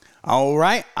All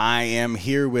right, I am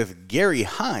here with Gary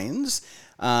Hines.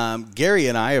 Gary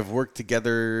and I have worked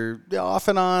together off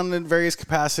and on in various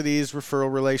capacities,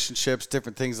 referral relationships,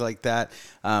 different things like that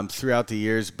throughout the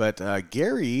years. But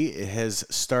Gary has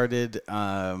started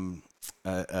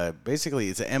basically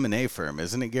it's an M&A firm,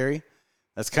 isn't it, Gary?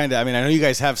 That's kind of. I mean, I know you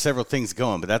guys have several things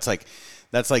going, but that's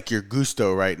like your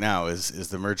gusto right now is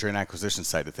the merger and acquisition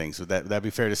side of things. Would that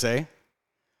be fair to say?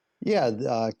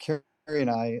 Yeah, Carrie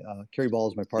and I, Carrie Ball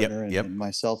is my Yep. partner, and, Yep. and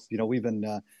myself. We've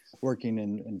been working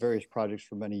in various projects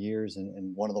for many years,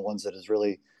 and one of the ones that has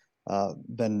really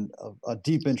been a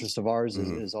deep interest of ours is,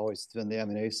 Hmm. is always been the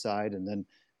M&A side. And then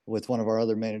with one of our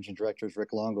other managing directors,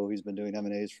 Rick Longo, he's been doing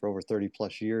M&As for over 30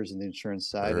 plus years in the insurance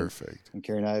side, and Perfect. and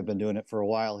Carrie and I have been doing it for a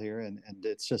while here, and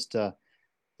it's just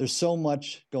there's so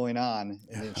much going on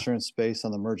in the Yeah. insurance space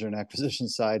on the merger and acquisition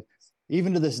side,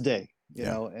 even to this day.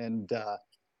 Yeah. And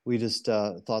we just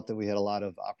thought that we had a lot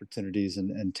of opportunities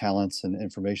and talents and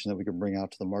information that we could bring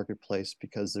out to the marketplace,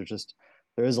 because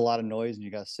there is a lot of noise and you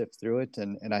got to sift through it.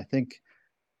 And I think,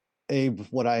 Abe,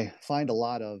 what I find a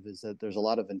lot of is that there's a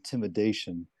lot of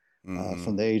intimidation Hmm.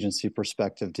 from the agency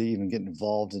perspective to even get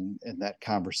involved in that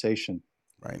conversation.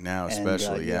 Right now, And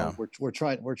especially, yeah. we're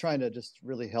trying to just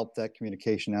really help that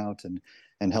communication out,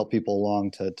 and help people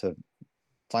along to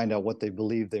find out what they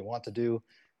believe they want to do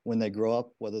when they grow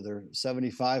up, whether they're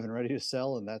 75 and ready to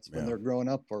sell and that's when Yeah. they're growing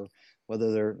up, or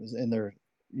whether they're in their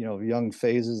young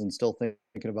phases and still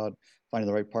thinking about finding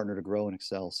the right partner to grow and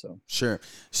excel. So Sure.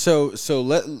 So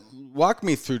let walk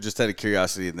me through just out of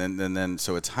curiosity, and then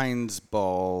so it's Heinz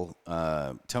Ball.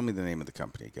 Tell me the name of the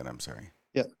company again. I'm sorry.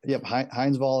 yep,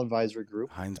 Heinz Ball Advisory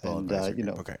Group. Heinz Ball And Advisory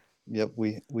Group. Okay. yep,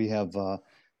 we have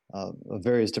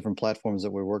various different platforms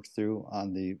that we work through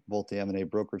on the both the M&A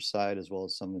brokerage side, as well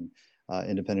as some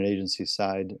independent agency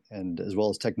side, and as well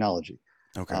as technology.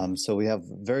 Okay. So we have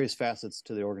various facets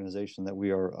to the organization that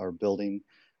we are building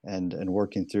and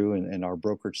working through, and our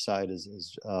brokerage side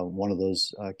is one of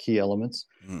those key elements.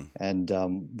 Mm.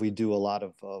 And we do a lot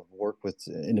of work with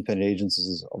independent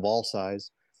agencies of all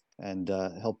size, and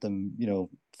help them,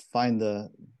 find the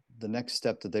next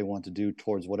step that they want to do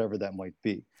towards whatever that might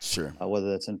be, Sure.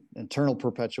 whether that's an internal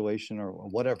perpetuation or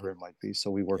whatever it might be. So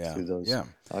we work Yeah. through those Yeah.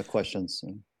 questions.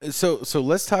 So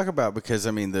let's talk about, because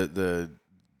I mean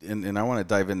and I want to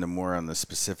dive into more on the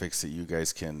specifics that you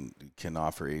guys can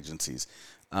offer agencies.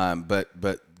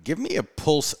 But give me a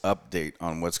pulse update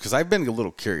on because I've been a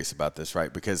little curious about this,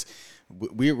 right? Because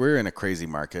we're in a crazy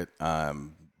market.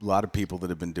 A lot of people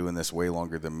that have been doing this way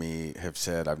longer than me have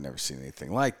said, I've never seen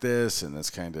anything like this. And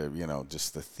that's kind of,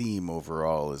 just the theme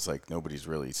overall is like nobody's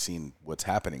really seen what's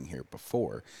happening here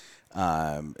before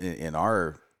in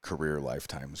our career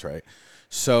lifetimes, right?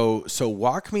 So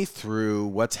walk me through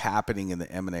what's happening in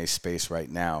the M&A space right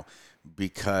now,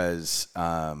 because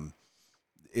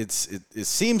it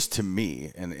seems to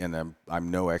me, and I'm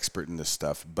no expert in this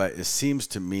stuff, but it seems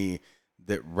to me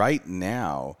that right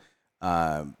now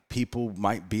people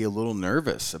might be a little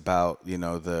nervous about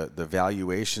the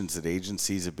valuations that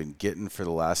agencies have been getting for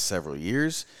the last several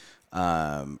years,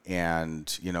 and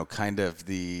kind of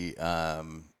the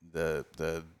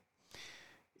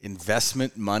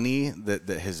investment money that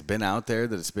has been out there,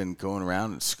 that it's been going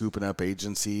around and scooping up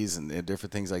agencies and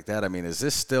different things like that. I mean, is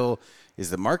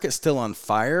the market still on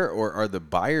fire, or are the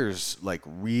buyers like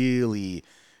really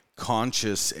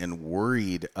conscious and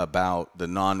worried about the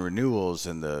non-renewals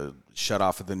and the shut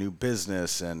off of the new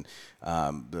business and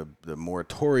the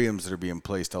moratoriums that are being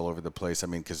placed all over the place? I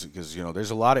mean, because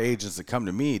there's a lot of agents that come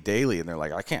to me daily and they're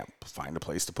like, I can't find a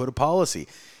place to put a policy.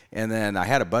 And then I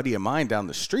had a buddy of mine down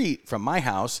the street from my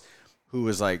house who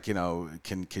was like,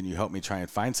 can you help me try and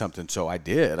find something? So I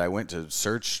did. I went to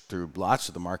search through lots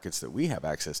of the markets that we have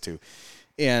access to,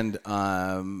 and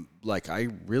I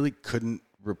really couldn't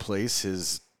replace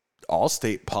his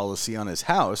Allstate policy on his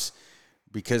house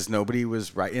because nobody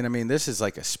was right. And I mean, this is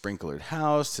like a sprinklered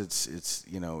house. It's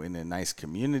in a nice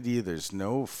community. There's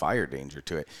no fire danger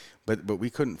to it, but we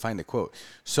couldn't find a quote.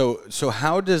 So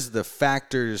how does the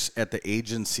factors at the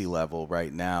agency level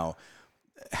right now,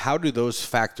 how do those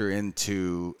factor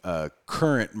into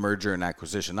current merger and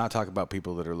acquisition? Not talk about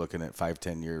people that are looking at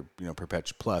 5-10 year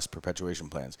perpetuation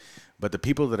plans, but the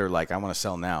people that are like, I want to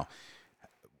sell now.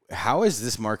 How is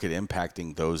this market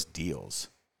impacting those deals?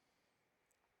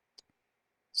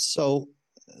 So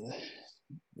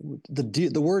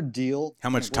the word deal, How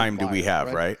much we're a time do we buyer,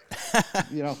 have, right?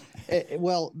 right?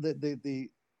 Well,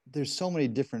 there's so many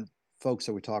different folks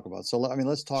that we talk about. So I mean,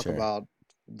 let's talk Sure. about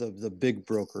the big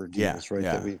broker Yeah, deals, right?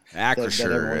 yeah. That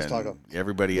Acrisure everyone's talking and about.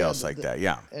 everybody Yeah, else like that.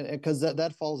 Yeah. and because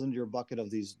that falls into your bucket of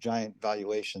these giant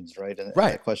valuations, right? And the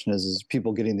Right. question is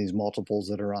people getting these multiples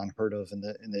that are unheard of in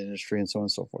the industry and so on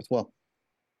and so forth. Well,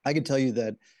 I can tell you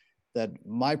that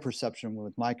my perception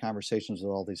with my conversations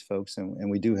with all these folks, and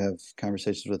we do have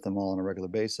conversations with them all on a regular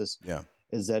basis, Yeah.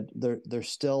 is that they're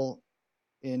still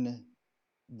in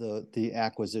the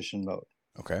acquisition mode.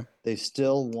 Okay. They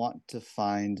still want to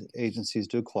find agencies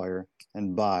to acquire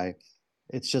and buy.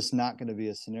 It's just not going to be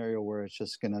a scenario where it's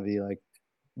just going to be like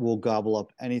we'll gobble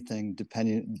up anything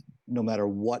depending, no matter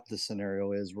what the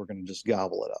scenario is, we're going to just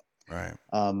gobble it up.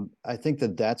 Right. I think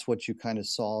that that's what you kind of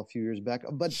saw a few years back.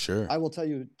 But Sure. I will tell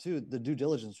you too, the due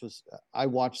diligence was, I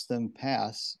watched them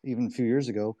pass even a few years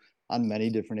ago on many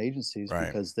different agencies Right.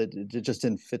 because it just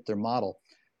didn't fit their model.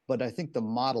 But I think the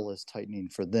model is tightening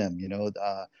for them.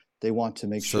 They want to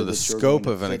make So sure the that you're going scope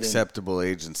to of an fit in. acceptable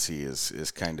agency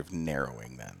is kind of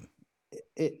narrowing then.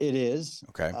 It is,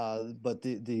 Okay. but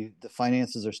the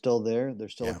finances are still there. They're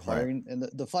still Yeah. Right. acquiring, and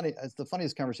the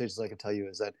funniest conversations I can tell you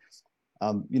is that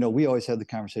we always have the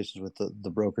conversations with the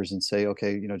brokers and say,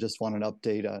 okay, just want an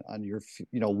update on your,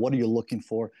 what are you looking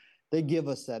for? They give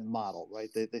us that model, right?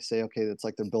 They say, okay, it's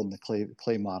like they're building the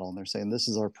clay model, and they're saying this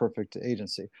is our perfect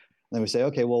agency. And then we say,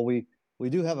 okay, well, we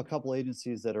do have a couple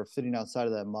agencies that are fitting outside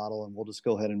of that model, and we'll just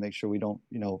go ahead and make sure we don't,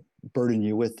 burden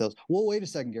you with those. Well, wait a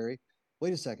second, Gary.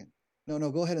 Wait a second. No,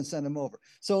 go ahead and send them over.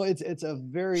 So it's a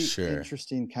very Sure.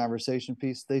 interesting conversation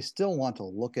piece. They still want to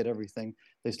look at everything.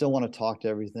 They still want to talk to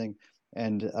everything.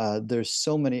 And there's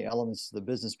so many elements to the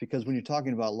business because when you're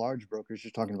talking about large brokers,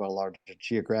 you're talking about large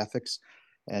geographics,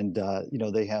 and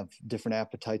they have different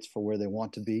appetites for where they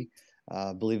want to be.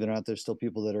 Believe it or not, there's still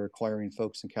people that are acquiring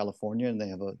folks in California, and they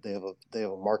have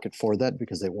a market for that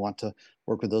because they want to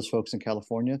work with those folks in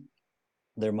California.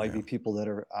 There might Yeah. be people that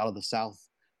are out of the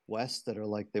Southwest that are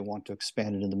like they want to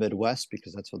expand it in the Midwest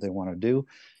because that's what they want to do.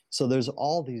 So there's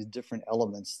all these different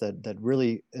elements that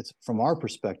really, it's from our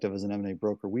perspective as an M&A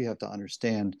broker, we have to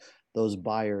understand those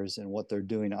buyers and what they're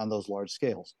doing on those large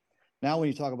scales. Now, when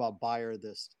you talk about buyer,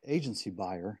 this agency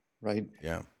buyer, right?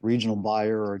 Yeah. Regional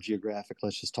buyer or geographic,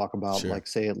 let's just talk about Sure. like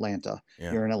say Atlanta.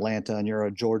 Yeah. You're in Atlanta and you're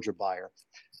a Georgia buyer.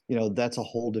 That's a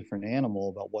whole different animal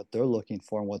about what they're looking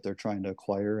for and what they're trying to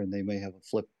acquire. And they may have a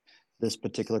flip this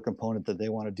particular component that they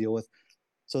want to deal with.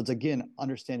 So it's again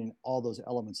understanding all those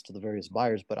elements to the various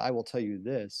buyers. But I will tell you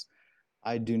this: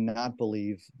 I do not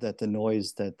believe that the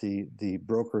noise that the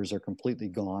brokers are completely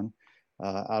gone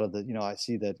out of the. I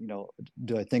see that.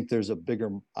 Do I think there's a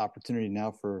bigger opportunity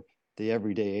now for the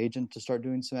everyday agent to start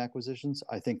doing some acquisitions?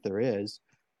 I think there is,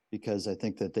 because I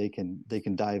think that they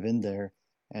can dive in there,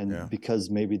 and Yeah. because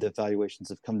maybe the valuations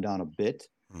have come down a bit.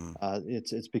 Mm.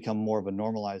 It's become more of a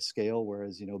normalized scale,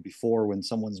 whereas before, when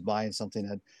someone's buying something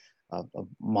at a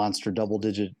monster double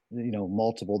digit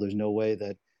multiple, there's no way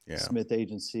that Yeah. Smith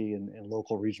Agency and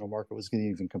local regional market was going to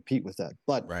even compete with that.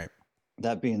 But Right.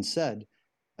 that being said,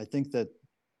 I think that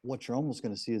what you're almost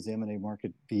going to see is the M&A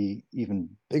market be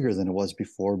even bigger than it was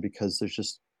before, because there's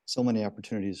just so many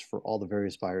opportunities for all the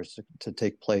various buyers to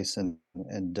take place, and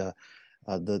the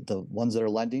ones that are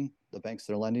lending, the banks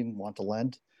that are lending want to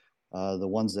lend. The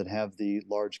ones that have the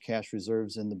large cash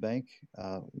reserves in the bank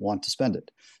want to spend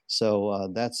it. So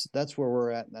that's where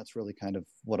we're at, and that's really kind of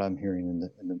what I'm hearing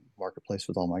in the marketplace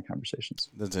with all my conversations.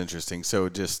 That's interesting. So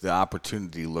just the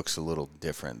opportunity looks a little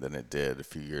different than it did a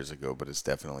few years ago, but it's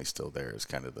definitely still there. Is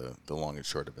kind of the long and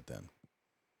short of it then.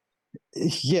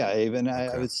 Yeah, even I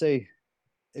Okay. would say,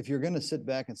 if you're going to sit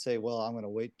back and say, well, I'm going to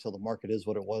wait till the market is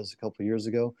what it was a couple of years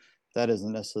ago, that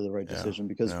isn't necessarily the right Yeah. decision,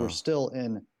 because we're No. still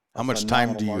in How a much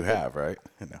time do phenomenal you market. have, right?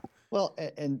 Well,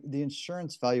 and the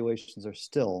insurance valuations are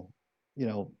still,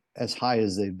 as high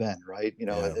as they've been, right?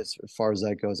 Yeah. As far as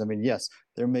that goes. I mean, yes,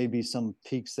 there may be some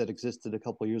peaks that existed a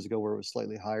couple of years ago where it was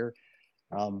slightly higher,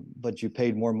 but you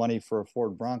paid more money for a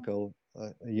Ford Bronco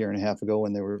a year and a half ago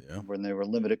when they were Yeah.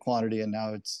 limited quantity, and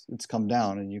now it's come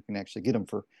down, and you can actually get them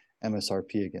for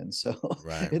MSRP again. So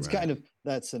Right. it's Right. kind of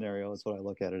that scenario is what I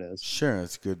look at it as. Sure,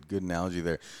 that's good analogy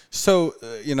there. So,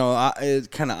 it's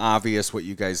kind of obvious what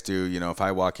you guys do. If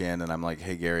I walk in and I'm like,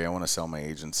 "Hey, Gary, I want to sell my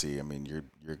agency." I mean,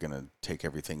 you're going to take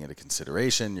everything into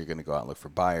consideration. You're going to go out and look for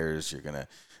buyers. You're going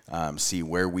to see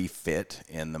where we fit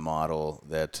in the model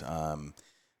that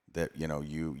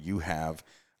you have.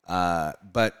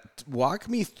 But walk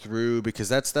me through, because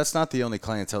that's not the only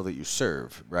clientele that you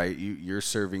serve, right? You're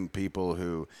serving people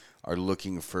who are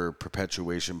looking for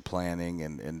perpetuation planning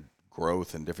and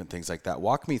growth and different things like that.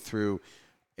 Walk me through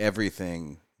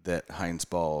everything that Heinz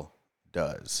Ball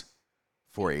does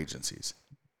for agencies.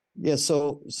 Yeah.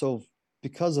 So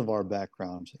because of our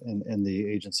background in the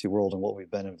agency world and what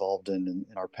we've been involved in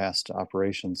our past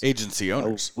operations, Agency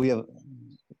owners. we have,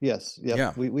 yes, yep,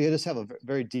 Yeah. we just have a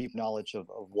very deep knowledge of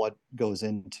what goes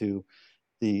into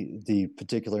the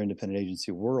particular independent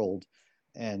agency world,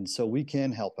 and so we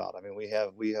can help out. I mean, we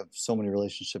have so many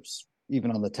relationships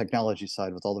even on the technology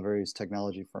side with all the various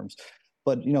technology firms.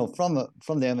 But from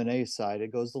the M&A side,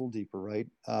 it goes a little deeper, right?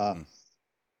 Mhm.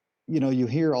 You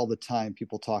hear all the time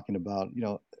people talking about,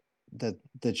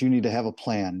 that you need to have a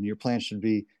plan, and your plan should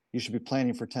be, you should be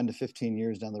planning for 10 to 15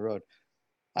 years down the road.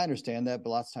 I understand that, but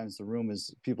lots of times the room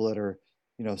is people that are,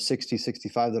 60,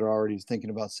 65 that are already thinking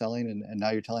about selling, and now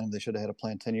you're telling them they should have had a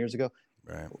plan 10 years ago.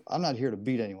 Right. I'm not here to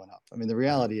beat anyone up. I mean, the Right.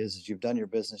 reality is you've done your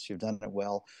business, you've done it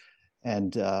well.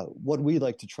 And what we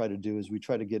like to try to do is we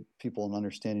try to get people an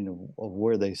understanding of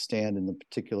where they stand in the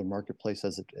particular marketplace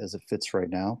as it fits right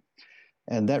now.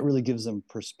 And that really gives them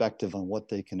perspective on what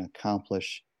they can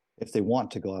accomplish if they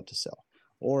want to go out to sell.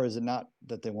 Or is it not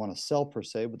that they want to sell per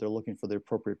se, but they're looking for the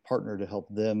appropriate partner to help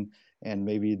them, and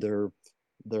maybe their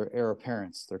heir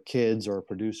apparents, their kids, or a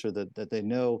producer that they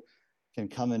know can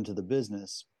come into the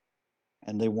business,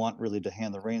 and they want really to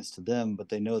hand the reins to them, but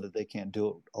they know that they can't do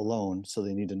it alone, so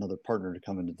they need another partner to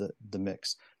come into the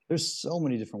mix. There's so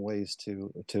many different ways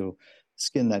to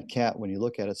skin that cat when you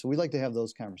look at it. So we like to have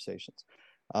those conversations.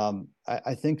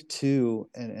 I think too,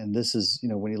 and this is,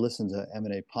 when you listen to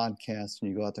M&A podcasts and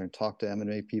you go out there and talk to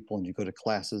M&A people and you go to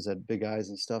classes at Big Eyes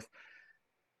and stuff,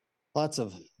 lots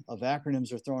of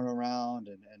acronyms are thrown around,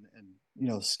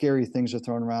 and scary things are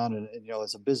thrown around, and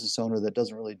as a business owner that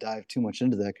doesn't really dive too much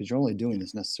into that, because you're only doing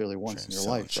this necessarily once in your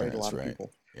life, right? A lot of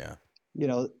people, Yeah.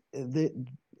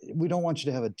 we don't want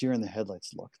you to have a deer in the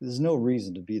headlights look. There's no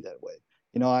reason to be that way.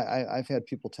 I've had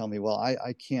people tell me, well,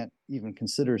 I can't even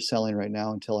consider selling right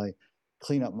now until I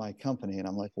clean up my company. And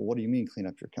I'm like, well, what do you mean clean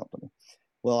up your company?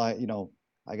 Well, I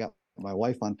got my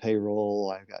wife on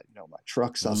payroll. I've got, my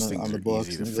trucks Those on things the are books.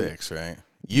 easy to fix, right?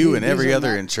 You These, and these every are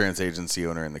other not insurance agency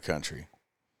owner in the country.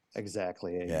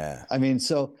 exactly. Yeah. I mean,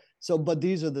 but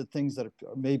these are the things that are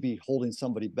maybe holding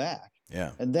somebody back.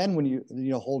 Yeah. And then when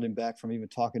holding back from even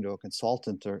talking to a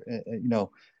consultant, or,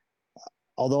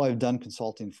 although I've done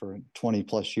consulting for 20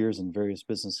 plus years in various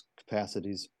business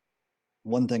capacities,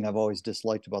 one thing I've always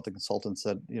disliked about the consultants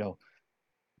that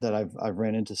I've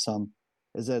ran into some,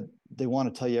 is that they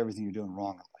want to tell you everything you're doing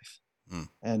wrong in life. Mm.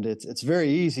 And it's very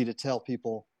easy to tell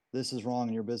people this is wrong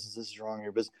in your business, this is wrong in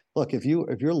your business. Look, if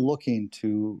you're looking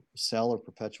to sell or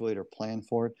perpetuate or plan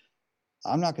for it,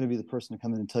 I'm not going to be the person to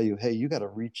come in and tell you, hey, you got to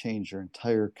rechange your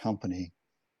entire company,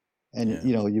 and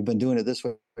Yeah. you've been doing it this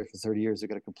way for 30 years, you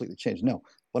got to completely change. No,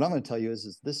 what I'm going to tell you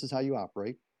is this is how you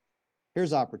operate.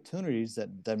 Here's opportunities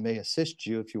that may assist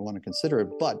you if you want to consider it.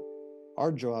 But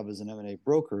our job as an M&A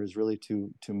broker is really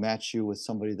to match you with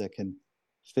somebody that can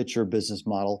fit your business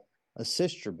model,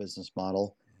 assist your business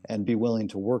model, and be willing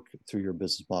to work through your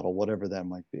business model, whatever that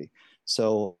might be.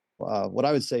 So what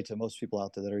I would say to most people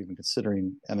out there that are even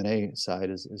considering M&A side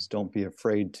is don't be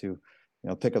afraid to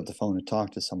pick up the phone and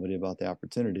talk to somebody about the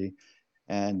opportunity.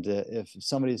 And if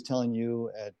somebody's telling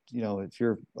you if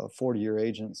you're a 40-year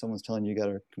agent, someone's telling you got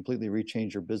to completely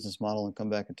rechange your business model and come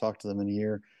back and talk to them in a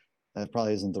year, that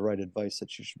probably isn't the right advice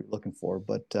that you should be looking for.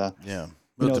 But yeah.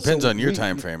 Well, it depends so on your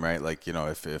time frame, right? Like,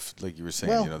 if like you were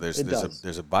saying, well, it does.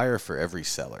 there's a buyer for every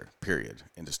seller, period,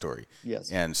 end of story.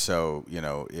 Yes. And so,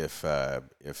 if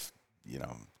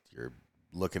you're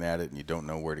looking at it and you don't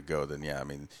know where to go, then yeah, I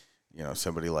mean,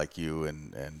 somebody like you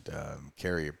and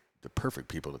Carrie are the perfect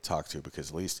people to talk to,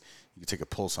 because at least you can take a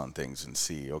pulse on things and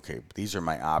see, okay, these are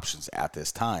my options at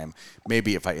this time.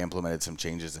 Maybe if I implemented some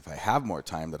changes, if I have more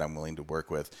time that I'm willing to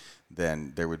work with,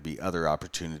 then there would be other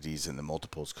opportunities, and the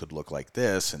multiples could look like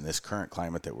this in this current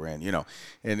climate that we're in,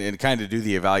 and kind of do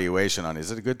the evaluation on,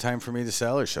 is it a good time for me to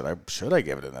sell, or should I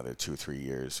give it another 2-3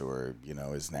 years, or,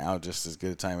 is now just as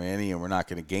good a time as any, and we're not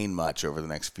going to gain much over the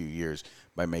next few years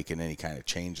by making any kind of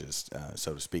changes,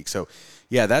 so to speak. So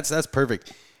yeah, that's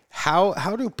perfect.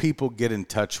 How do people get in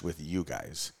touch with you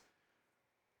guys?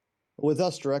 With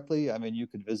us directly, I mean, you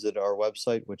could visit our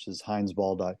website, which is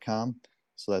hinesball.com.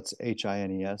 So that's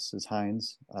Hines is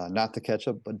Heinz, not the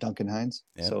ketchup, but Duncan Hines.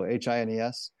 Yeah. So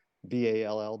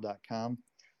HINESBALL.com.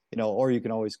 Or you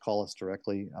can always call us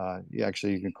directly. You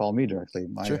can call me directly.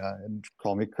 Sure. And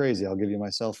call me crazy. I'll give you my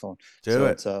cell phone. Do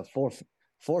it. It's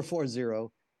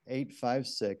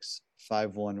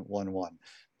 440-856-5111.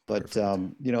 But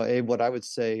Abe, what I would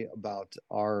say about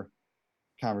our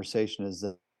conversation is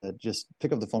that just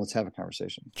pick up the phone. Let's have a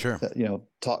conversation. Sure.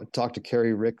 Talk to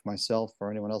Carrie, Rick, myself,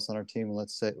 or anyone else on our team, and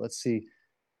let's see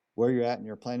where you're at in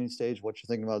your planning stage, what you're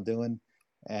thinking about doing,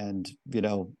 and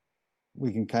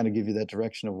we can kind of give you that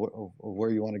direction of where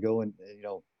you want to go and,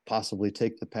 possibly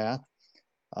take the path.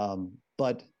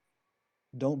 But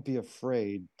don't be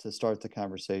afraid to start the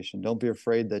conversation. Don't be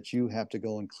afraid that you have to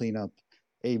go and clean up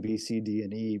A, B, C, D,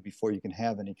 and E before you can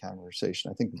have any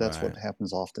conversation. I think that's Right. what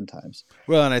happens oftentimes.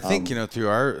 Well, and I think, Um, through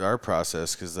our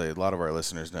process, because a lot of our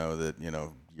listeners know that,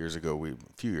 a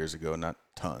few years ago, not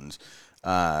tons,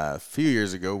 a few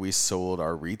years ago, we sold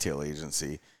our retail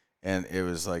agency. And it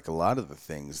was like a lot of the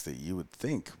things that you would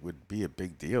think would be a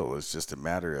big deal. It was just a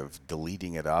matter of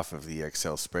deleting it off of the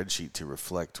Excel spreadsheet to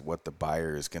reflect what the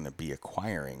buyer is going to be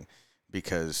acquiring.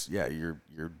 Because, yeah, your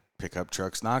pickup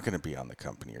truck's not going to be on the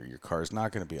company, or your car's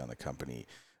not going to be on the company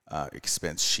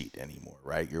expense sheet anymore,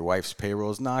 right? Your wife's payroll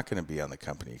is not going to be on the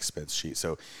company expense sheet.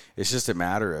 So it's just a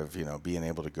matter of, being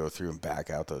able to go through and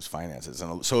back out those finances.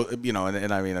 And so,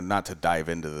 and I mean, not to dive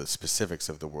into the specifics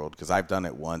of the world, because I've done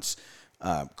it once.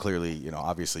 Clearly,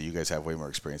 obviously you guys have way more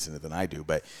experience in it than I do,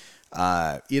 but,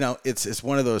 it's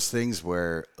one of those things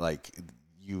where, like,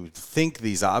 you think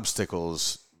these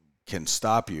obstacles can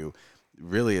stop you.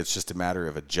 Really, it's just a matter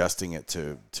of adjusting it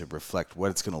to reflect what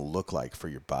it's going to look like for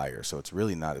your buyer. So it's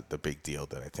really not the big deal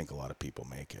that I think a lot of people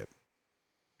make it.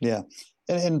 yeah.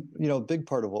 And a big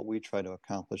part of what we try to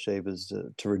accomplish, Abe, is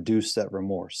to reduce that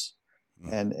remorse.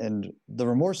 Mm. And the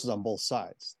remorse is on both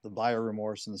sides, the buyer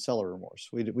remorse and the seller remorse.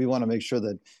 We want to make sure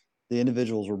that the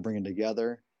individuals we're bringing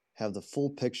together have the full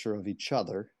picture of each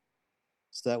other.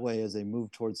 So that way, as they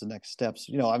move towards the next steps,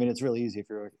 I mean, it's really easy if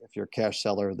you're a cash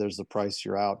seller, there's the price,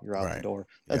 you're out the Right. door.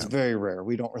 That's Yeah. very rare.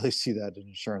 We don't really see that in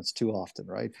insurance too often,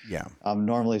 right? Yeah.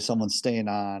 Normally, someone's staying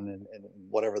on and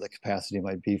whatever the capacity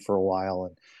might be for a while,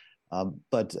 and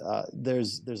but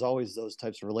there's always those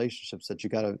types of relationships that you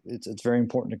got to. It's very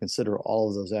important to consider all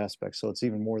of those aspects. So it's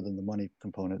even more than the money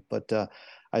component. But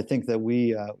I think that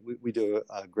we do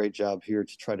a great job here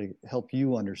to try to help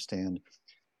you understand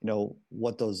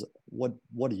what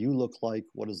do you look like,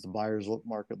 what does the buyer's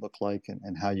market look like,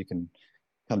 and how you can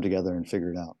come together and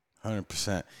figure it out.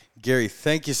 100%. Gary,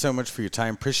 thank you so much for your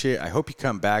time. Appreciate it. I hope you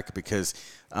come back, because,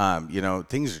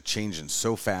 things are changing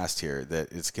so fast here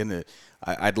that it's going to,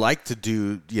 I'd like to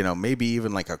do, maybe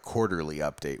even like a quarterly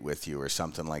update with you or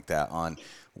something like that on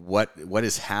what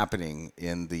is happening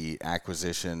in the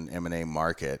acquisition M&A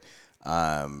market.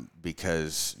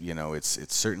 Because,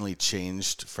 it's certainly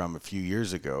changed from a few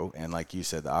years ago. And like you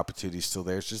said, the opportunity is still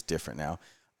there. It's just different now.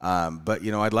 But,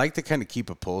 I'd like to kind of keep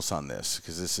a pulse on this,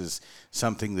 because this is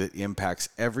something that impacts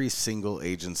every single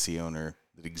agency owner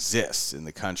that exists in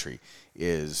the country.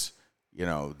 Is,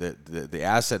 the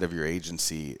asset of your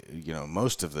agency,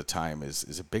 most of the time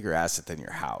is a bigger asset than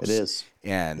your house. It is.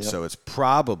 And Yep. so it's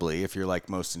probably, if you're like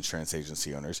most insurance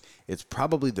agency owners, it's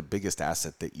probably the biggest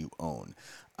asset that you own,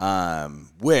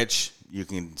 which you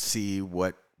can see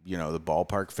what, the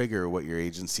ballpark figure, what your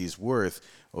agency is worth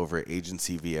over at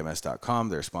agencyvms.com.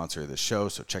 They're a sponsor of the show,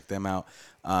 so check them out.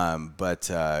 But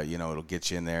it'll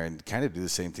get you in there and kind of do the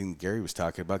same thing Gary was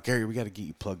talking about. Gary, we got to get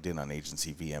you plugged in on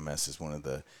Agency VMS as one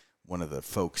of the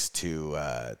folks to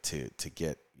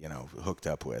get hooked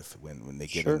up with when they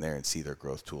get Sure. in there and see their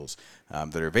growth tools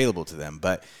that are available to them.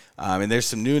 But and there's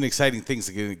some new and exciting things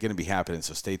that are going to be happening,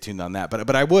 so stay tuned on that.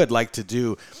 But I would like to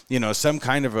do some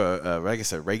kind of a like I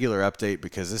said, regular update,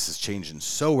 because this is changing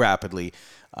so rapidly.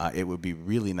 It would be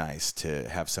really nice to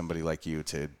have somebody like you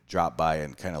to drop by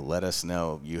and kind of let us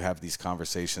know you have these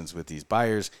conversations with these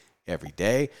buyers every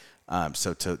day.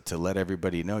 So to let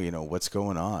everybody know, what's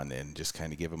going on, and just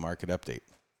kind of give a market update.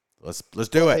 Let's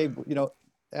do it. Hey,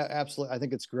 absolutely. I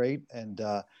think it's great. And,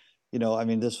 I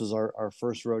mean, this was our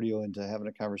first rodeo into having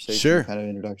a conversation, Sure. kind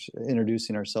of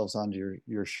introducing ourselves onto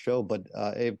your show. But,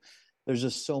 Abe, there's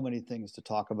just so many things to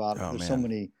talk about. Oh There's so man.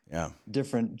 many Yeah.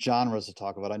 different genres to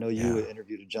talk about. I know you Yeah.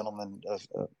 interviewed a gentleman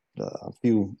a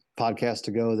few podcasts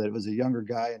ago that was a younger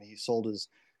guy, and he sold his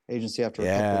agency after a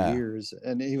couple of Yeah. years.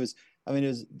 And he was, I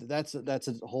mean, that's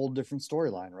a whole different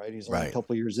storyline, right? He's only a Right.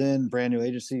 couple of years in, brand new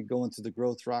agency, going through the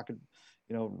growth rocket,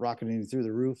 rocketing through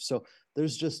the roof. So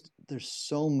there's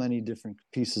so many different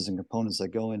pieces and components that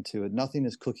go into it. Nothing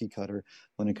is cookie cutter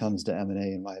when it comes to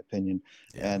M&A, in my opinion.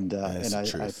 Yeah. That's And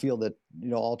the I truth. feel that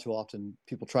all too often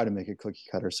people try to make it cookie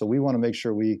cutter. So we want to make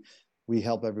sure we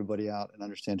help everybody out and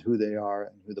understand who they are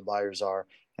and who the buyers are,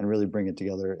 and really bring it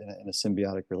together in a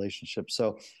symbiotic relationship.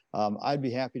 So I'd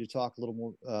be happy to talk a little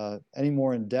more, any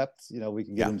more in depth. We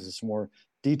can get Yeah. into some more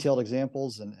detailed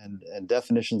examples and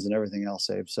definitions and everything else,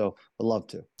 Abe. So I'd love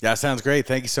to. Yeah. Sounds great.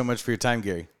 Thank you so much for your time,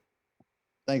 Gary.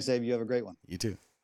 Thanks, Abe. You have a great one. You too.